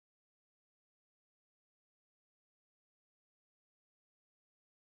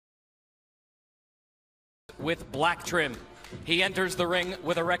with black trim. He enters the ring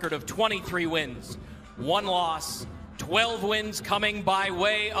with a record of 23 wins, 1 loss, 12 wins coming by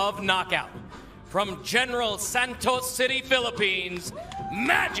way of knockout. From General Santos City, Philippines,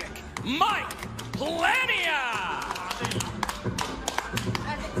 Magic Mike Plania!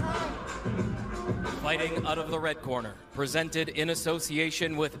 Fighting out of the red corner, presented in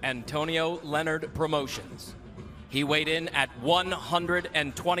association with Antonio Leonard Promotions. He weighed in at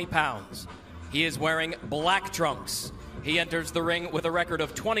 120 pounds. He is wearing black trunks. He enters the ring with a record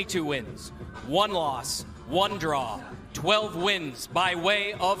of 22 wins, 1 loss, 1 draw, 12 wins by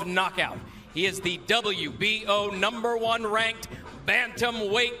way of knockout. He is the WBO #1 ranked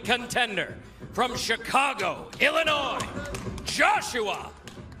bantamweight contender from Chicago, Illinois, Joshua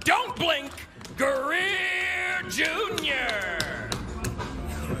 "Don't Blink" Greer Jr.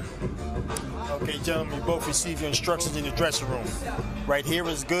 Okay, gentlemen, you both receive your instructions in the dressing room. Right here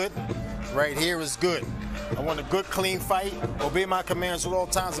is good. Right here is good. I want a good, clean fight. Obey my commands at all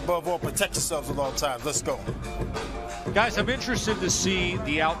times. Above all, protect yourselves at all times. Let's go. Guys, I'm interested to see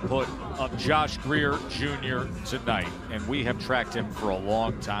the output of Josh Greer Jr. tonight. And we have tracked him for a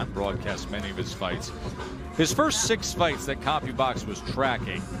long time, broadcast many of his fights. His first 6 fights that CompuBox was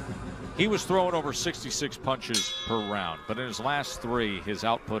tracking, he was throwing over 66 punches per round. But in his last 3, his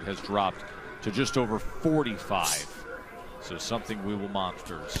output has dropped to just over 45. So something we will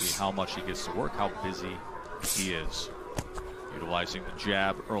monitor to see how much he gets to work, how busy he is. Utilizing the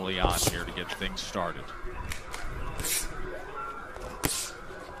jab early on here to get things started.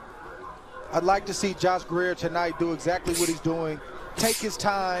 I'd like to see Josh Greer tonight do exactly what he's doing. Take his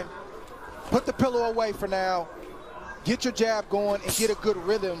time, put the pillow away for now, get your jab going and get a good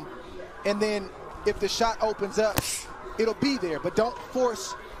rhythm. And then if the shot opens up, it'll be there. But don't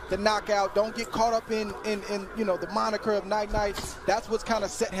force the knockout. Don't get caught up in you know, the moniker of night-night. That's what's kind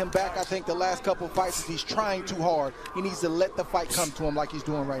of set him back, I think, the last couple of fights is he's trying too hard. He needs to let the fight come to him like he's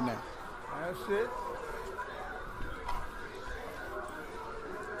doing right now. That's it.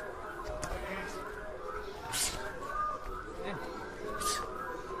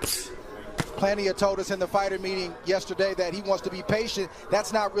 Plania told us in the fighter meeting yesterday that he wants to be patient.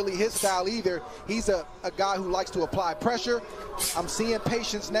 That's not really his style either. He's a guy who likes to apply pressure. I'm seeing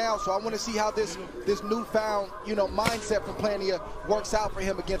patience now, so I want to see how this newfound, you know, mindset from Plania works out for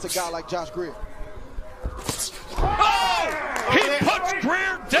him against a guy like Josh Greer. Oh! He puts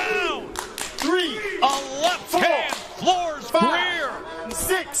Greer down! 3, A left hand floors 5, Greer!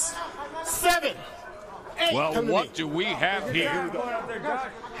 6, 7, 8. Well, what do we have here?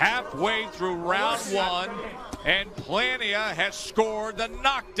 Halfway through round 1, and Plania has scored the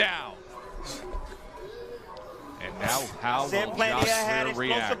knockdown. And now how will Plania had Josh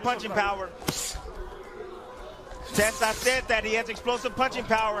Greer explosive react? punching power. Tess, I said that he has explosive punching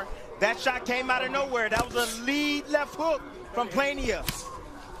power. That shot came out of nowhere. That was a lead left hook from Plania.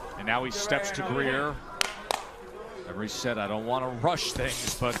 And now he steps to Greer. Every said, I don't want to rush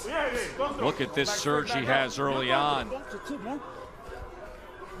things, but look at this surge he has early on.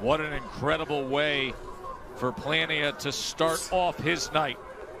 What an incredible way for Plania to start off his night.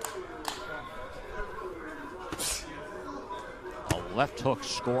 A left hook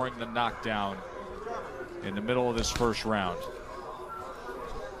scoring the knockdown in the middle of this first round.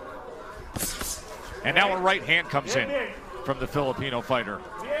 And now a right hand comes in from the Filipino fighter.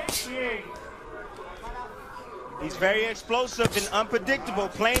 He's very explosive and unpredictable.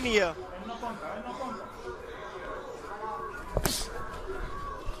 Plania.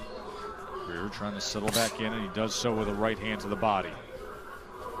 Greer trying to settle back in, and he does so with a right hand to the body.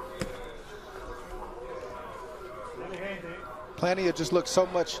 Plania just looks so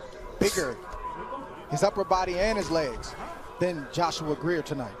much bigger, his upper body and his legs, than Joshua Greer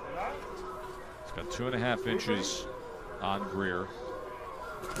tonight. He's got 2.5 inches on Greer.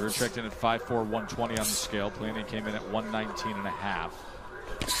 Greer checked in at 5'4", 120 on the scale. Plania came in at 119.5.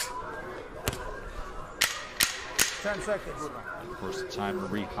 10 seconds. Of course, the time to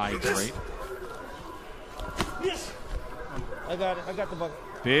rehydrate. I got it. I got the bucket.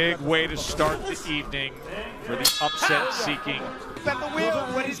 Big way to start the evening for the upset-seeking. At the wheel,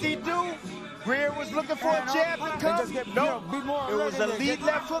 what did he do? Greer was looking for a jab to come. No, it was a lead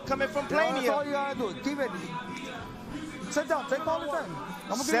left hook coming from Plania. That's all you gotta do. Keep it. Sit down. Take all the time.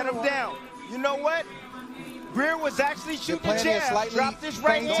 Set him down. You know what? Greer was actually shooting the jab. Dropped his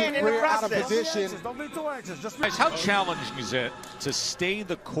right hand in the process. Don't be too anxious. Just Guys, how challenging is it to stay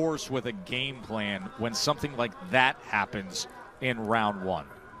the course with a game plan when something like that happens in round 1?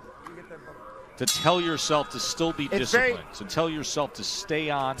 To tell yourself to still be disciplined, to tell yourself to stay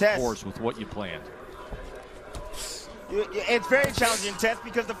on course with what you planned. It's very challenging, Tess,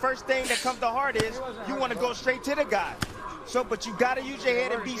 because the first thing that comes to heart is you want to go straight to the guy. So, but you got to use your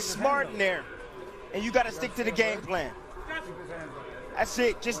head and be smart in there. And you got to stick to the game plan. That's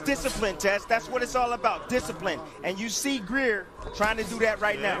it. Just discipline, Tess. That's what it's all about, discipline. And you see Greer trying to do that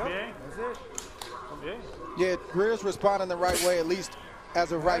right now. Yeah, Greer's responding the right way, at least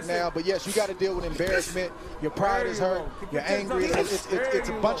as of right now. But yes, you got to deal with embarrassment. Your pride is hurt. You're angry. It's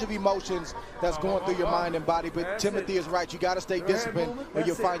a bunch of emotions that's going through your mind and body. But Timothy is right. You got to stay disciplined, or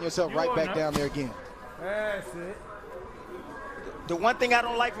you'll find yourself right back down there again. That's it. The one thing I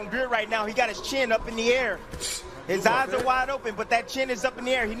don't like from Greer right now, he got his chin up in the air. His eyes are wide open, but that chin is up in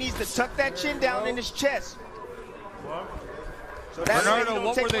the air. He needs to tuck that chin down in his chest. So that's why he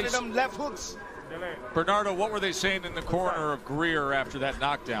don't take one of them left hooks. Bernardo, what were they saying in the corner of Greer after that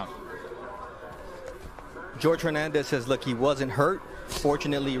knockdown? George Hernandez says, look, he wasn't hurt.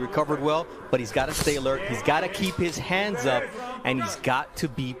 Fortunately, he recovered well, but he's got to stay alert. He's got to keep his hands up, and he's got to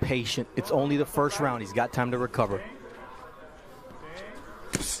be patient. It's only the first round. He's got time to recover.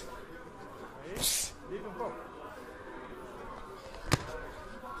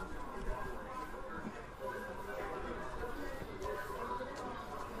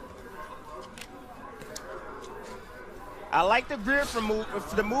 I like the Greer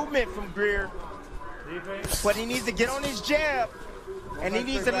the movement from Greer, but he needs to get on his jab, and he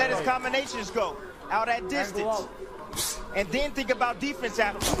needs to let his combinations go out at distance, and then think about defense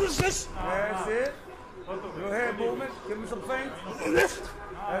after. That's it. Your head movement. Give him some feint. That's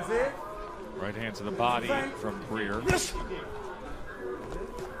it. Right hand to the body from Greer.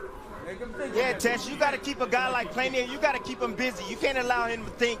 Yeah, Tess, you got to keep a guy like Plania, you got to keep him busy. You can't allow him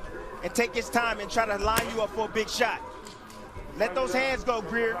to think and take his time and try to line you up for a big shot. Let those hands go,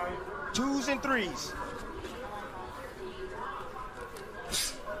 Greer. 2s and 3s.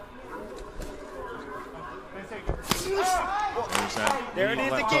 There it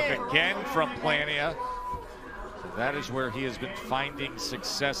is again. Again from Plania. So that is where he has been finding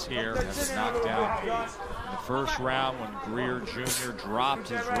success here. Has a knockdown in the first round when Greer Jr. dropped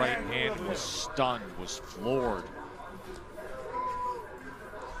his right hand, was stunned, was floored.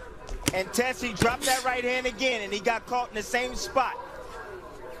 And Tess, he dropped that right hand again, and he got caught in the same spot.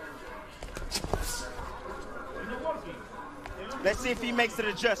 Let's see if he makes an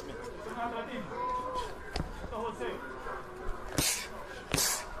adjustment.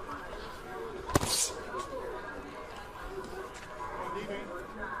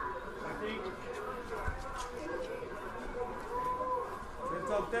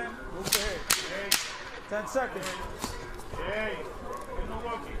 Up 10, move the head. 10 seconds.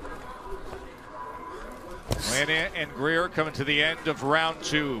 Plania and Greer coming to the end of round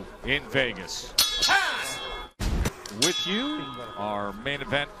 2 in Vegas. With you, our main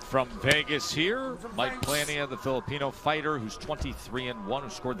event from Vegas here, Mike Plania, the Filipino fighter who's 23-1, who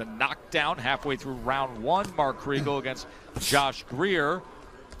scored the knockdown halfway through round 1. Mark Kriegel against Josh Greer.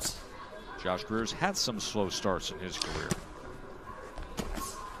 Josh Greer's had some slow starts in his career.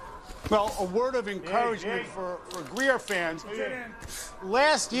 Well, a word of encouragement for Greer fans.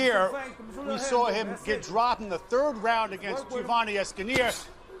 Last year, we saw him get dropped in the 3rd round against Giovanni Escanier.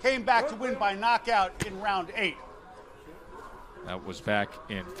 Came back to win by knockout in round 8. That was back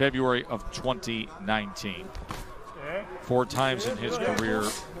in February of 2019. 4 times in his career,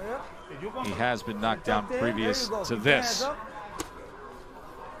 he has been knocked down previous to this.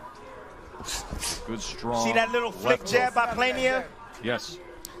 Good, strong. See that little flick jab by Plania? Yes.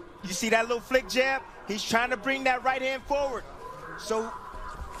 You see that little flick jab? He's trying to bring that right hand forward. So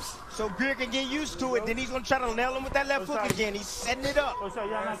Greer can get used to it. Then he's going to try to nail him with that left hook again. He's setting it up.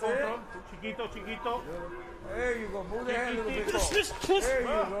 There you go. Move the hand a little bit more. There you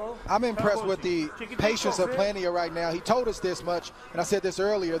go. I'm impressed with the patience of Plania right now. He told us this much, and I said this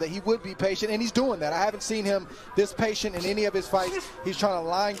earlier, that he would be patient, and he's doing that. I haven't seen him this patient in any of his fights. He's trying to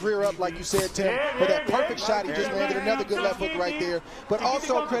line Greer up, like you said, Tim, for that perfect shot. He just landed another good left hook right there. But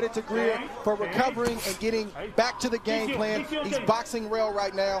also credit to Greer for recovering and getting back to the game plan. He's boxing well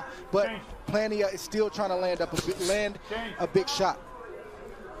right now, but Plania is still trying to land a big shot.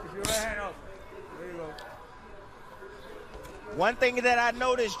 Keep your right hand up. There you go. One thing that I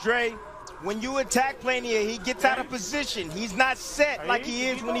noticed, Dre, when you attack Plania, he gets out of position. He's not set like he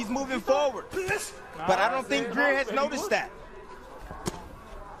is when he's moving forward. But I don't think Greer has noticed that.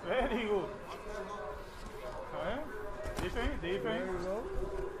 Very good.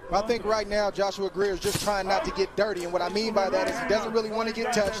 I think right now Joshua Greer is just trying not to get dirty, and what I mean by that is he doesn't really want to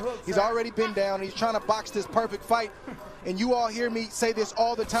get touched. He's already been down. He's trying to box this perfect fight, and you all hear me say this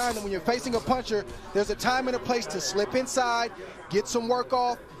all the time, that when you're facing a puncher, there's a time and a place to slip inside, get some work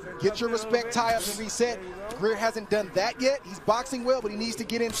off, get your respect, tie up, and reset. Greer hasn't done that yet. He's boxing well, but he needs to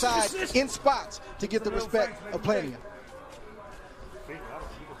get inside in spots to get the respect of Plania.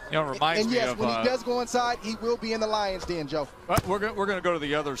 You know, it reminds and yes, me of, when he does go inside, he will be in the lion's den, Joe. We're going to go to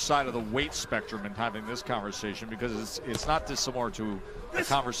the other side of the weight spectrum in having this conversation, because it's not dissimilar to a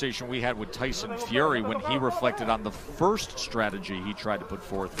conversation we had with Tyson Fury when he reflected on the first strategy he tried to put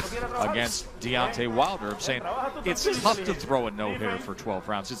forth against Deontay Wilder, of saying it's tough to throw a no-hitter for 12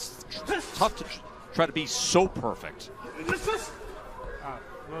 rounds. It's tough to try to be so perfect.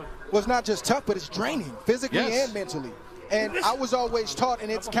 Well, it's not just tough, but it's draining, physically and mentally. And I was always taught, and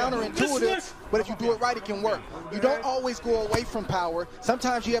it's counterintuitive, but if you do it right, it can work. You don't always go away from power.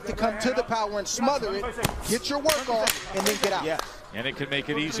 Sometimes you have to come to the power and smother it, get your work off, and then get out. Yeah. And it can make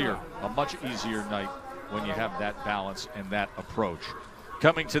it easier, a much easier night when you have that balance and that approach.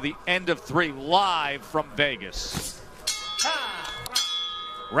 Coming to the end of 3, live from Vegas.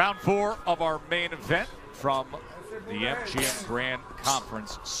 Round 4 of our main event from the MGM Grand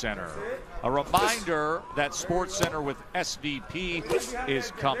Conference Center. A reminder that SportsCenter with SVP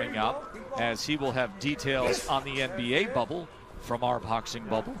is coming up, as he will have details on the NBA bubble, from our boxing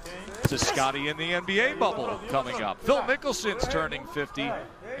bubble to Scotty in the NBA bubble coming up. Phil Mickelson's turning 50,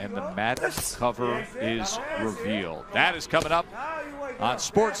 and the Madden cover is revealed. That is coming up on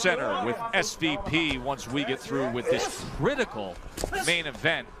SportsCenter with SVP once we get through with this critical main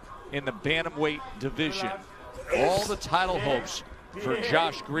event in the bantamweight division. All the title hopes for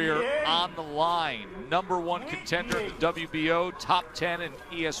Josh Greer on the line. #1 contender at the WBO, top 10 in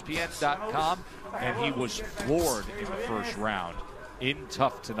ESPN.com, and he was floored in the first round. In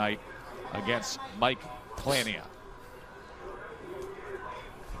tough tonight against Mike Plania.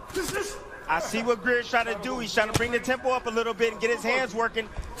 I see what Greer's trying to do. He's trying to bring the tempo up a little bit and get his hands working,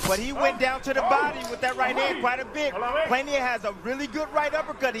 but he went down to the body with that right hand quite a bit. Plania has a really good right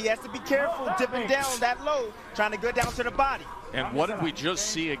uppercut. He has to be careful dipping down that low, trying to go down to the body. And what did we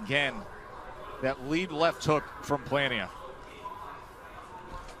just see again? That lead left hook from Plania.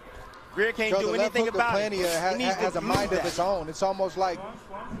 Greer can't do anything about it. Plania has a mind of its own. It's almost like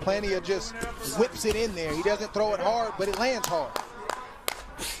Plania just whips it in there. He doesn't throw it hard, but it lands hard.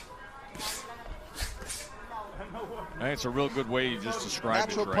 It's a real good way you just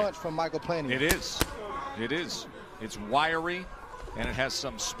described it. Natural punch from Michael Plania. It is. It is. It's wiry, and it has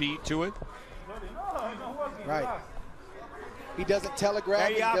some speed to it. Right. He doesn't telegraph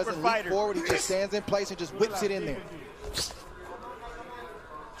it. He doesn't leap forward. He just stands in place and just whips it in there.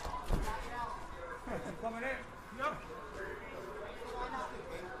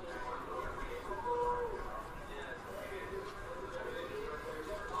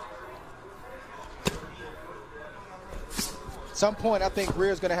 At some point, I think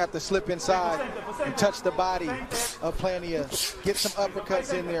Greer's going to have to slip inside and touch the body of Plania, get some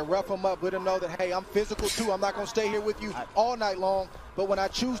uppercuts in there, rough him up, let him know that, hey, I'm physical too. I'm not going to stay here with you all night long, but when I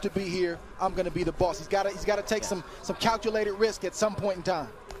choose to be here, I'm going to be the boss. He's got to take some calculated risk at some point in time.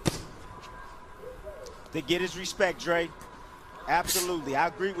 To get his respect, Dre. Absolutely, I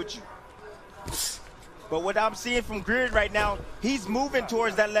agree with you. But what I'm seeing from Greer right now, he's moving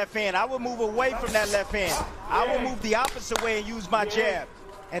towards that left hand. I would move away from that left hand. I will move the opposite way and use my jab.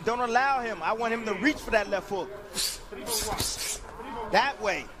 And don't allow him. I want him to reach for that left hook. That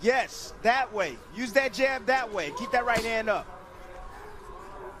way, yes, that way. Use that jab that way. Keep that right hand up.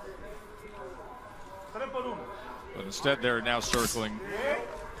 But instead, they're now circling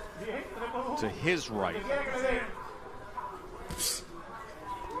to his right.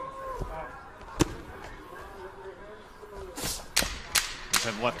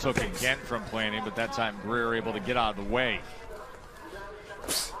 And left hook again from Plania, but that time Greer able to get out of the way.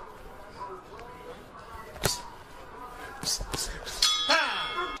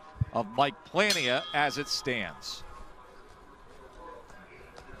 Of Mike Plania as it stands.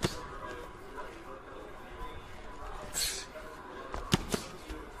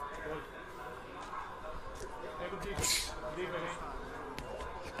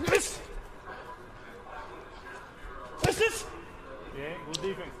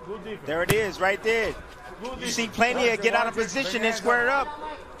 There it is, right there. You see Plania get out of position and square up.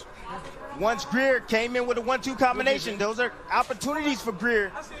 Once Greer came in with a 1-2 combination, those are opportunities for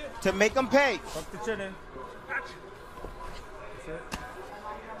Greer to make him pay.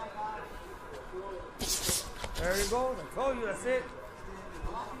 There you go. I told you, that's it.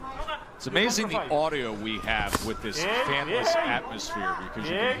 It's amazing the audio we have with this fanless atmosphere, because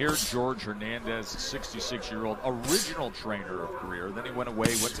you can hear George Hernandez, 66-year-old original trainer of Greer. Then he went away,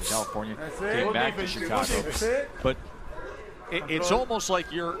 went to California, came back to Chicago. But It's almost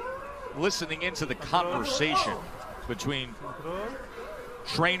like you're listening into the conversation between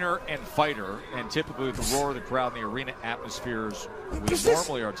trainer and fighter, and typically with the roar of the crowd and the arena atmospheres we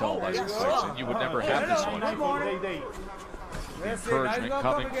normally are televising fights, and you would never have this one. Encouragement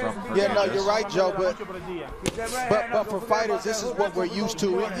coming from Yeah, no, you're right, Joe, but for fighters, this is what we're used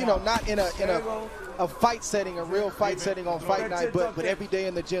to. You know, not in a fight setting, a real fight setting on fight night, but every day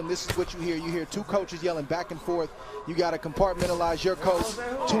in the gym, this is what you hear. You hear two coaches yelling back and forth. You got to compartmentalize your coach,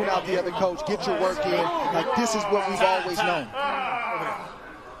 tune out the other coach, get your work in. Like, this is what we've always known.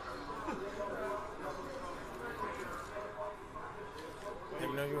 Let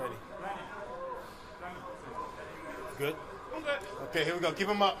me know you're ready. Good. Okay, here we go. Keep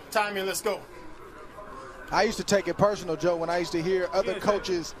him up. Time in. Let's go. I used to take it personal, Joe, when I used to hear other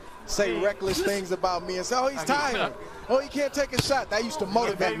coaches say reckless things about me and say, oh, he's tired. Oh, he can't take a shot. That used to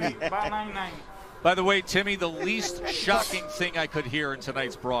motivate me. By the way, Timmy, the least shocking thing I could hear in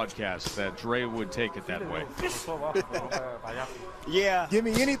tonight's broadcast, that Dre would take it that way. Yeah. Give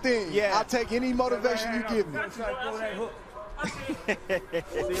me anything. Yeah. I'll take any motivation you give me.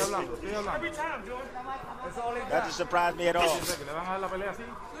 That just surprised me at all. They're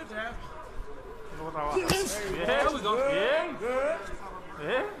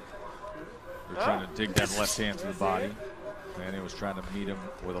trying to dig that left hand to the body. And he was trying to meet him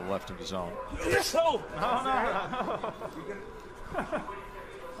with a left of his own.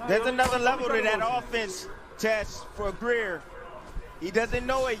 There's another level to that offense test for Greer. He doesn't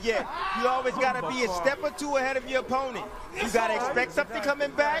know it yet. You always got to be a step or two ahead of your opponent. You got to expect something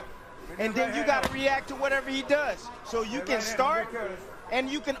coming back, and then you got to react to whatever he does. So you can start, and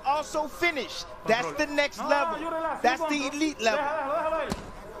you can also finish. That's the next level. That's the elite level.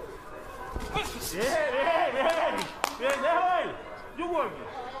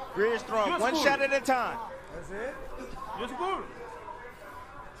 Greer's throwing one shot at a time. That's it. Just good.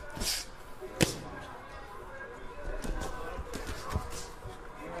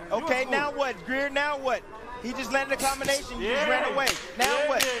 Okay, now what? Greer, now what? He just landed a combination. He just ran away. Now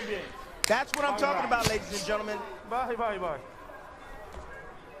what? That's what I'm talking about, ladies and gentlemen. Bye.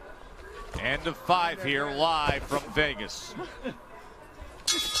 End of 5 here, live from Vegas.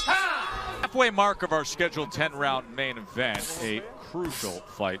 Halfway mark of our scheduled 10-round main event. A crucial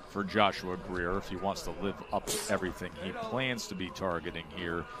fight for Joshua Greer if he wants to live up to everything he plans to be targeting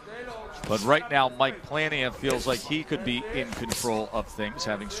here. But right now, Mike Plania feels like he could be in control of things,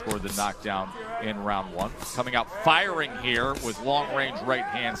 having scored the knockdown in round 1. Coming out firing here with long-range right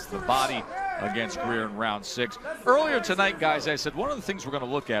hands to the body against Greer in round 6. Earlier tonight, guys, I said one of the things we're going to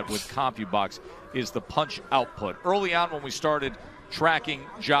look at with CompuBox is the punch output. Early on when we started tracking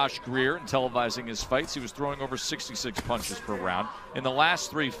Josh Greer and televising his fights, he was throwing over 66 punches per round. In the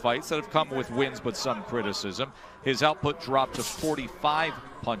last 3 fights that have come with wins but some criticism, his output dropped to 45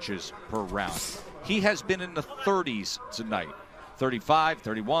 punches per round. He has been in the 30s tonight. 35,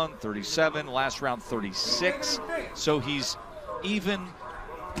 31, 37, last round 36. So he's even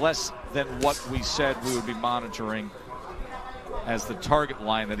less than what we said we would be monitoring as the target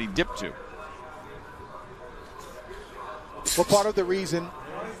line that he dipped to. Well, part of the reason,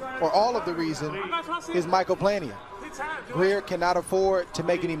 or all of the reason, is Michael Plania. Greer cannot afford to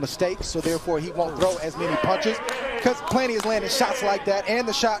make any mistakes, so therefore he won't throw as many punches, because Plania is landing shots like that, and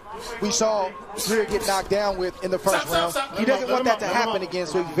the shot we saw Greer get knocked down with in the first round. He doesn't want that to happen again,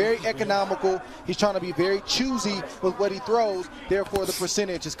 so he's very economical. He's trying to be very choosy with what he throws, therefore the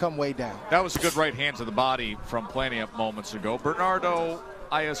percentage has come way down. That was a good right hand to the body from Plania moments ago. Bernardo,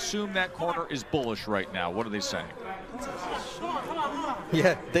 I assume that corner is bullish right now. What are they saying?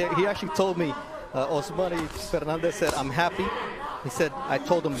 Yeah, he actually told me, Osmani Fernandez said, I'm happy. He said, I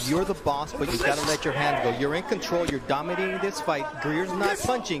told him, you're the boss, but you got to let your hands go. You're in control. You're dominating this fight. Greer's not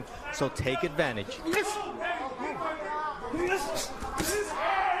punching, so take advantage.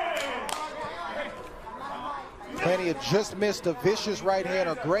 Plania just missed a vicious right hand,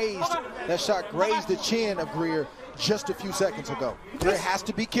 or grazed. That shot grazed the chin of Greer just a few seconds ago. Greer has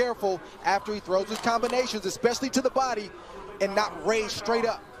to be careful after he throws his combinations, especially to the body, and not raise straight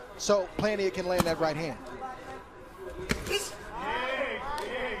up, so Plania can land that right hand.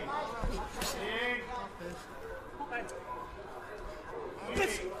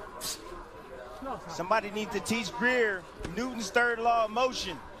 Somebody needs to teach Greer Newton's third law of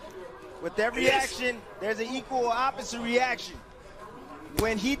motion. With every action, there's an equal or opposite reaction.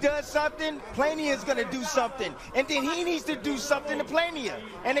 When he does something, Plania is going to do something. And then he needs to do something to Plania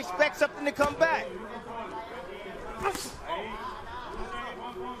and expect something to come back.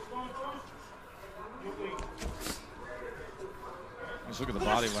 Let's look at the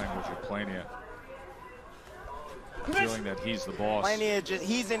body language of Plania. feeling that he's the boss. Plania,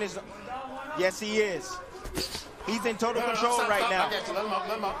 he's in his, yes he is. He's in total control right now. I got you. Let him up,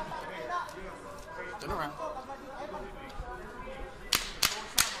 let him up. Turn around.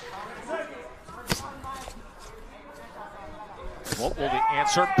 What will the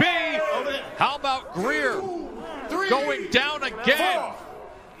answer be? How about Greer going down again?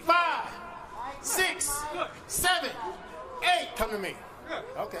 4, 5, 6, 7, 8. Come to me.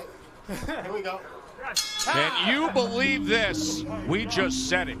 Okay. Here we go. Can you believe this? We just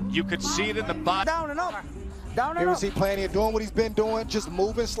said it. You could see it in the body. Down and up. Down and Here we up. see Plania doing what he's been doing, just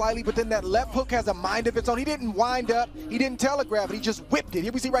moving slightly, but then that left hook has a mind of its own. He didn't wind up, he didn't telegraph it, he just whipped it.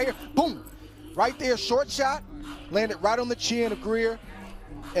 Here we see right here, boom. Right there, short shot, landed right on the chin of Greer,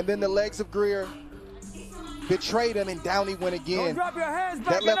 and then the legs of Greer betrayed him, and down he went again. Drop your hands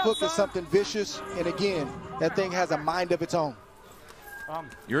back. That left hook is something vicious, and again, that thing has a mind of its own.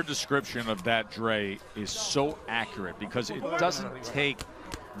 Your description of that, Dre, is so accurate because it doesn't take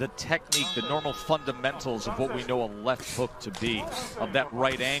the technique, the normal fundamentals of what we know a left hook to be, of that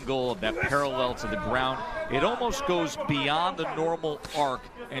right angle, of that parallel to the ground. It almost goes beyond the normal arc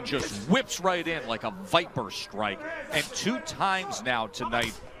and just whips right in like a viper strike. And 2 times now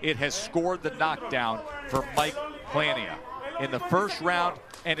tonight, it has scored the knockdown for Mike Plania in the first round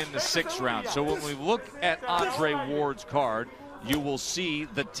and in the 6th round. So when we look at Andre Ward's card, you will see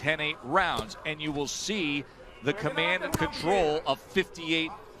the 10-8 rounds, and you will see the command and control of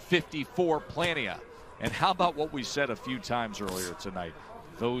 58-54 Plania. And how about what we said a few times earlier tonight?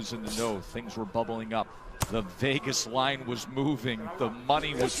 Those in the know, things were bubbling up. The Vegas line was moving. The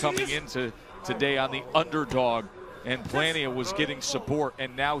money was coming into today on the underdog, and Plania was getting support,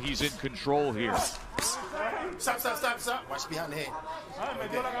 and now he's in control here. Stop, stop, stop, stop. Watch behind the head.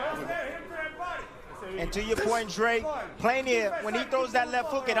 And to your point, Dre, Plania, when he throws that left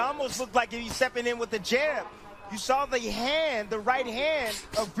hook, it almost looked like he's stepping in with a jab. You saw the hand, the right hand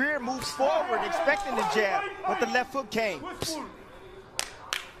of Greer move forward, expecting the jab, but the left hook came.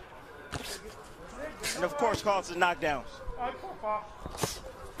 And of course, calls the knockdowns.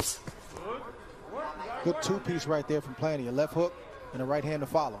 Good 2-piece right there from Plania, left hook and a right hand to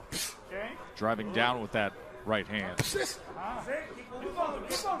follow. Driving down with that right hand.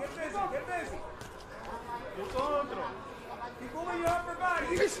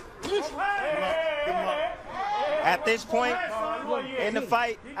 At this point in the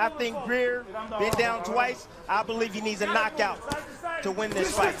fight, I think Greer been down twice. I believe he needs a knockout to win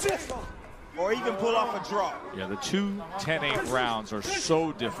this fight, or even pull off a draw. Yeah, the 2 10-8 rounds are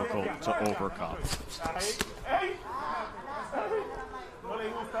so difficult to overcome.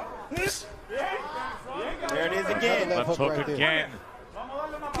 There it is again. Left hook right again.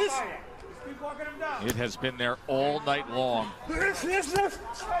 It has been there all night long.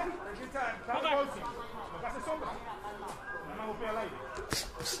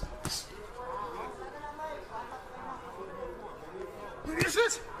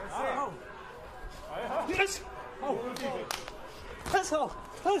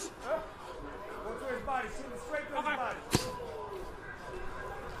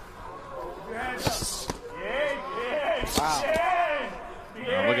 Wow.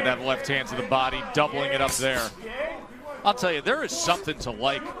 Now look at that left hand to the body, doubling it up there. I'll tell you, there is something to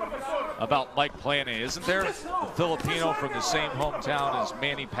like about Mike Plania, isn't there? The Filipino from the same hometown as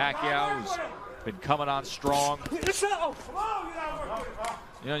Manny Pacquiao, who's been coming on strong.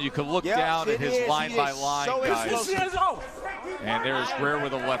 You know, you could look down at his line-by-line guys, and there's Greer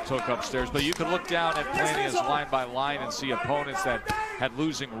with a left hook upstairs. But you could look down at Plania's line-by-line and see opponents that had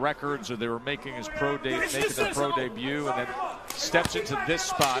losing records, or they were making their pro debut, and then steps into this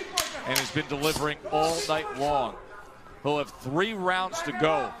spot and has been delivering all night long. He'll have 3 rounds to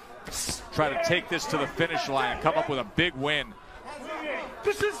go. Try to take this to the finish line and come up with a big win.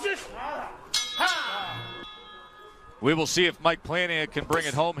 We will see if Mike Plania can bring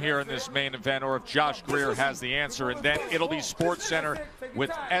it home here in this main event, or if Josh Greer has the answer. And then it'll be SportsCenter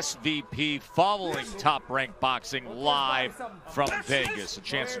with SVP following Top Rank Boxing live from Vegas. A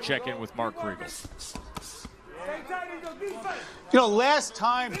chance to check in with Mark Kriegel. You know, last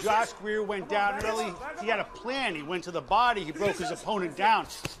time Josh Greer went down early, he had a plan. He went to the body. He broke his opponent down.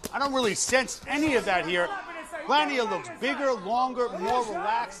 I don't really sense any of that here. Plania looks bigger, longer, more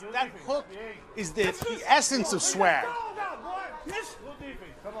relaxed. That hook is the essence of swag.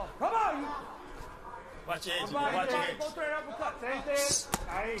 Come on. Watch your edges. Watch your edges.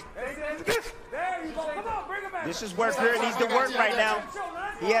 There you go. Come on, bring him back. This is where Greer needs to work right now.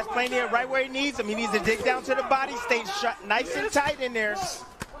 He has Plania right where he needs him. He needs to dig down to the body, stay shut, nice and tight in there.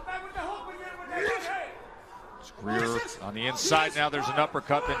 Greer on the inside now. There's an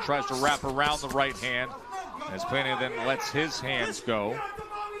uppercut, then tries to wrap around the right hand. As Plania then lets his hands go.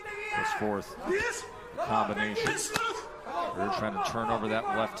 His fourth combination. Greer trying to turn over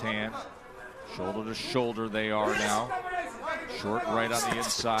that left hand. Shoulder to shoulder they are now. Short right on the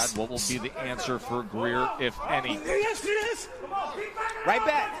inside. What will be the answer for Greer, if any? Right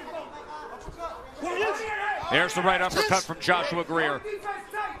back. There's the right uppercut from Joshua Greer.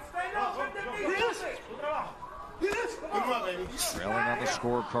 Trailing on the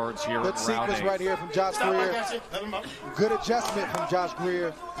scorecards here. Good sequence right here from Josh Greer. Good adjustment from Josh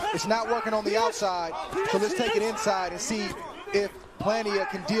Greer. It's not working on the outside, so let's take it inside and see if Plania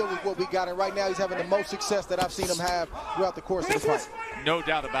can deal with what we got. And right now he's having the most success that I've seen him have throughout the course of the fight. No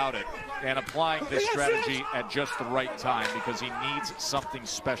doubt about it. And applying this strategy at just the right time because he needs something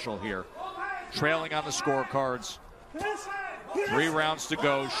special here. Trailing on the scorecards. 3 rounds to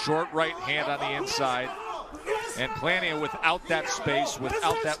go. Short right hand on the inside. And Plania, without that space,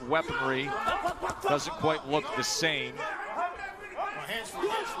 without that weaponry, doesn't quite look the same.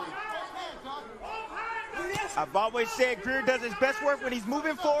 I've always said Greer does his best work when he's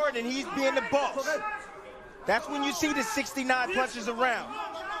moving forward and he's being the boss. That's when you see the 69 punches around.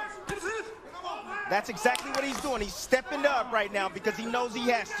 That's exactly what he's doing. He's stepping up right now because he knows he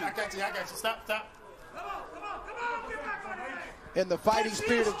has to. I got you. Stop. And the fighting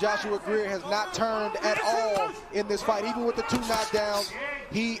spirit of Joshua Greer has not turned at all in this fight. Even with the 2 knockdowns,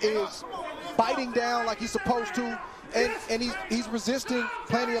 he is fighting down like he's supposed to. And he's resisting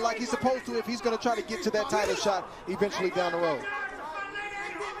Plania like he's supposed to if he's going to try to get to that title shot eventually down the road.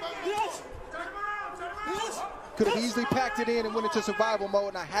 Could have easily packed it in and went into survival mode,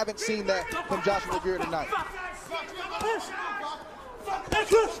 and I haven't seen that from Joshua Greer tonight.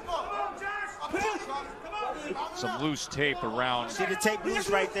 Some loose tape around. See the tape loose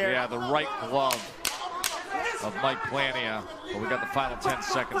right there? Yeah, the right glove of Mike Plania. But we got the final 10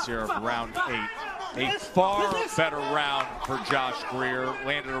 seconds here of round 8. A far better round for Josh Greer.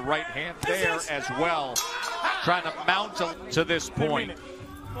 Landed a right hand there as well. Trying to mount to this point.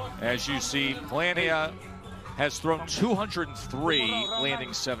 As you see, Plania has thrown 203,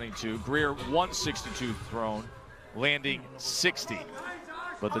 landing 72. Greer 162 thrown, landing 60.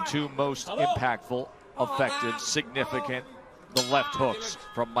 But the 2 most impactful, effective, significant, the left hooks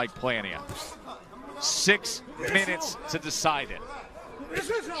from Mike Plania. 6 minutes to decide it.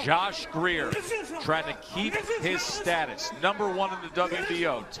 Josh Greer trying to keep his status. #1 in the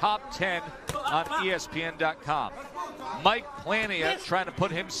WBO, top 10 on ESPN.com. Mike Plania trying to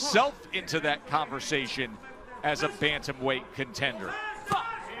put himself into that conversation as a bantamweight contender.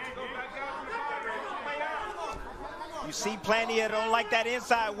 You see Plania don't like that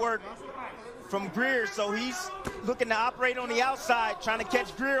inside work from Greer, so he's looking to operate on the outside, trying to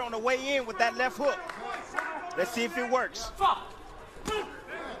catch Greer on the way in with that left hook. Let's see if it works.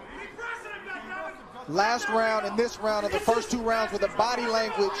 Last round and this round are the first 2 rounds where the body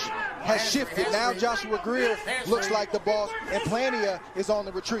language has shifted. Now Joshua Greer looks like the boss, and Plania is on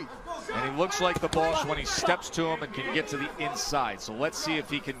the retreat. And he looks like the boss when he steps to him and can get to the inside. So let's see if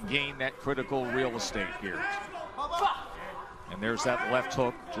he can gain that critical real estate here. And there's that left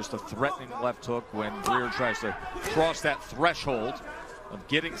hook, just a threatening left hook when Greer tries to cross that threshold of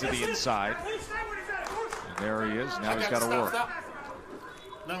getting to the inside. And there he is. Now he's got to work.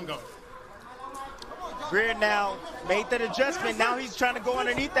 Let him go. Greer now made that adjustment. Now he's trying to go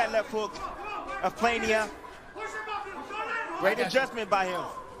underneath that left hook of Plania. Great adjustment by him.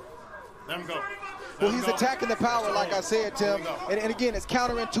 Let him go. Well, he's attacking the power, like I said, Tim. And again, it's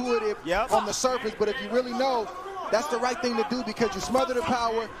counterintuitive on the surface, but if you really know, that's the right thing to do because you smother the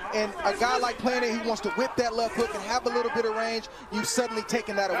power, and a guy like Plania, he wants to whip that left hook and have a little bit of range. You've suddenly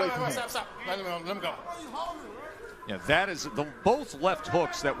taken that away from him. Stop. Let him go. Yeah, that is both left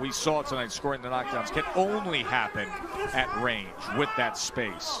hooks that we saw tonight scoring the knockdowns can only happen at range with that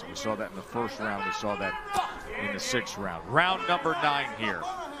space. We saw that in the first round. We saw that in the 6th round. Round number 9 here.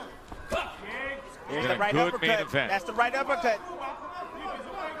 Here's the right uppercut. Main event. That's the right uppercut.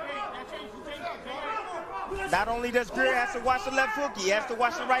 Not only does Greer have to watch the left hook, he has to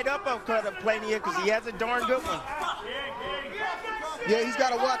watch the right uppercut of Plania because he has a darn good one. Yeah, he's got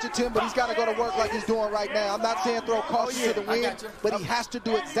to watch it, Tim, but he's got to go to work like he's doing right now. I'm not saying throw caution to the wind, but he has to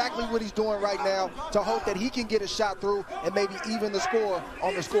do exactly what he's doing right now to hope that he can get a shot through and maybe even the score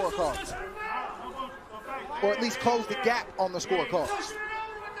on the scorecards. Or at least close the gap on the scorecards.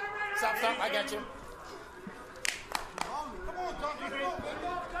 Stop. I got you.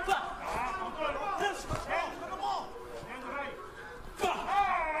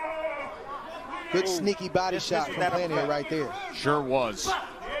 Good sneaky body shot from Plania right there. Sure was.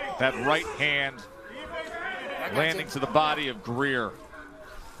 That right hand landing to the body of Greer.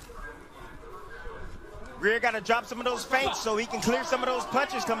 Greer got to drop some of those feints so he can clear some of those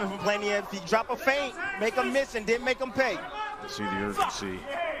punches coming from Plania. If he drop a feint, make him miss and then make him pay. You see the urgency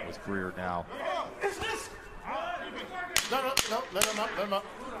with Greer now. No, let him up.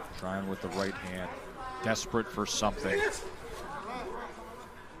 Trying with the right hand. Desperate for something.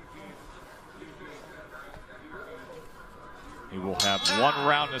 He will have one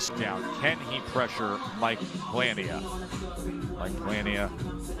round to count. Can he pressure Mike Plania? Mike Plania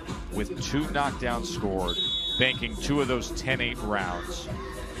with 2 knockdowns scored, banking 2 of those 10-8 rounds.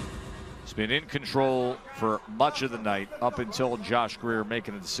 He's been in control for much of the night up until Josh Greer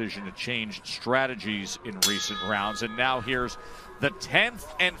making a decision to change strategies in recent rounds. And now here's the 10th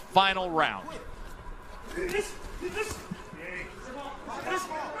and final round. Here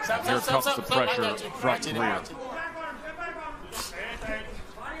comes the pressure from Greer.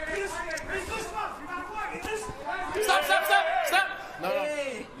 Stop. No.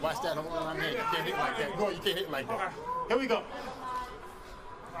 Watch that. Hold on, I'm here. You can't hit like that. Go, you can't hit like that. Here we go.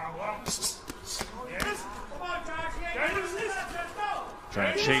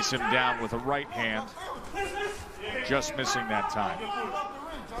 Trying to chase him down with a right hand. Just missing that time.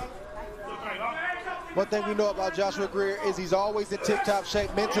 One thing we know about Joshua Greer is he's always in tip-top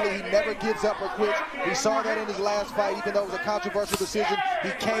shape. Mentally, he never gives up or quits. We saw that in his last fight, even though it was a controversial decision.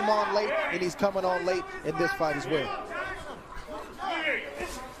 He came on late, and he's coming on late in this fight as well.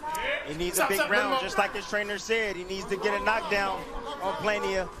 He needs a big round, just like his trainer said. He needs to get a knockdown on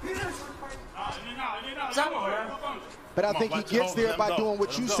Plania. But I think he gets there by doing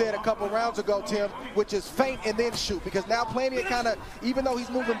what you said a couple rounds ago, Tim, which is feint and then shoot. Because now Plania kind of, even though he's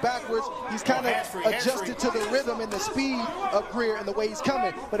moving backwards, he's kind of adjusted to the rhythm and the speed of Greer and the way he's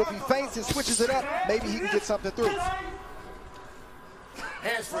coming. But if he feints and switches it up, maybe he can get something through.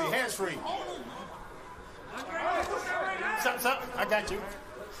 Hands free. Stop. I got you.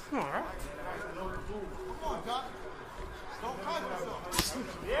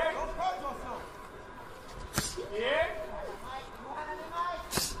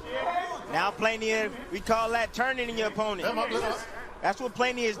 Now Plania, we call that turning in your opponent. That's what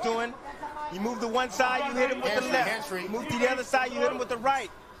Plania is doing. You move to one side, you hit him with the left. You move to the other side, you hit him with the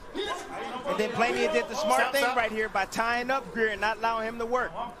right. And then Plania did the smart thing right here by tying up Greer and not allowing him to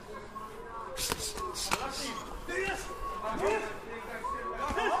work.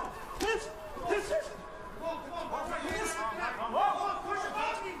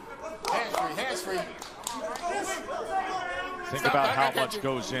 Hands free. Think about how much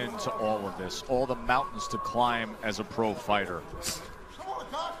goes into all of this, all the mountains to climb as a pro fighter.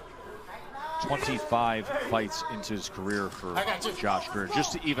 25 fights into his career for Josh Greer,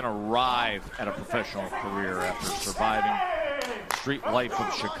 just to even arrive at a professional career after surviving street life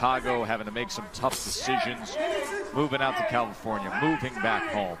of Chicago, having to make some tough decisions, moving out to California, moving back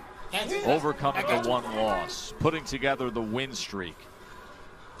home, overcoming the 1 loss, putting together the win streak,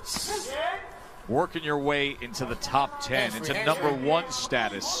 working your way into the top 10, into #1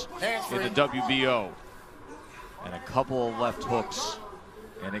 status in the WBO. And a couple of left hooks,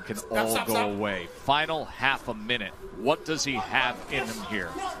 and it can all go away. Final half a minute. What does he have in him here?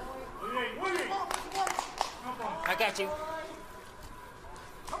 I got you.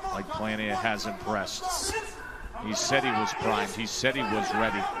 Mike Plania has impressed. He said he was primed. He said he was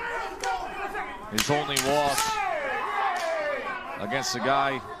ready. His only loss against a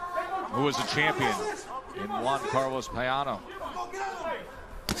guy who was a champion in Juan Carlos Payano.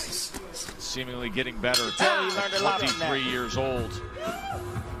 Seemingly getting better at 23 years old.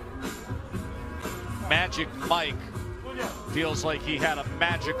 Magic Mike feels like he had a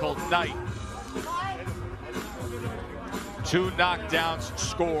magical night. 2 knockdowns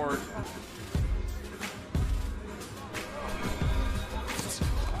scored.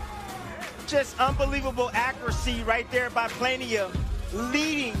 Just unbelievable accuracy right there by Plania,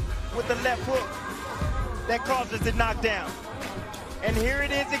 leading with the left hook that causes the knockdown. And here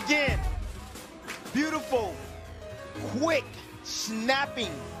it is again. Beautiful, quick,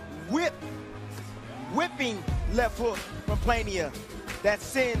 snapping, whipping left hook from Plania that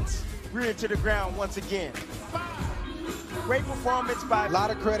sends Greer to the ground once again. Great performance by a lot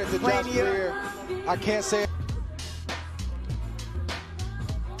of credit to Josh Greer. I can't say.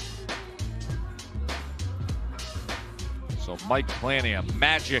 So Mike Plania,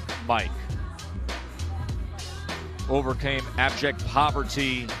 Magic Mike, overcame abject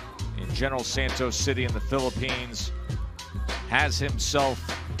poverty in General Santos City in the Philippines, has himself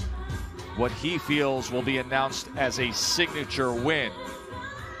what he feels will be announced as a signature win.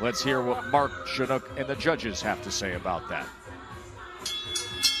 Let's hear what Mark Chinook and the judges have to say about that.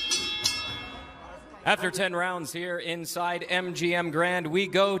 After 10 rounds here inside MGM Grand, we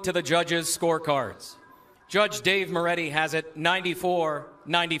go to the judges' scorecards. Judge Dave Moretti has it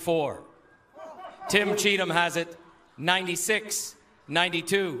 94-94. Tim Cheatham has it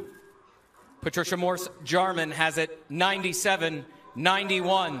 96-92. Patricia Morse-Jarman has it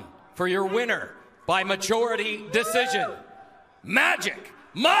 97-91 for your winner by majority decision, Magic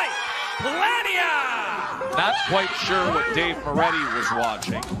Mike Plania! Not quite sure what Dave Moretti was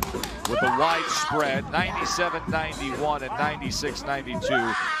watching with the wide spread, 97-91 and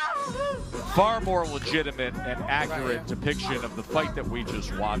 96-92. Far more legitimate and accurate depiction of the fight that we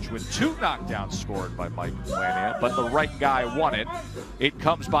just watched, with 2 knockdowns scored by Mike Plania, but the right guy won it. It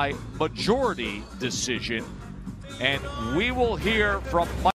comes by majority decision, and we will hear from Mike.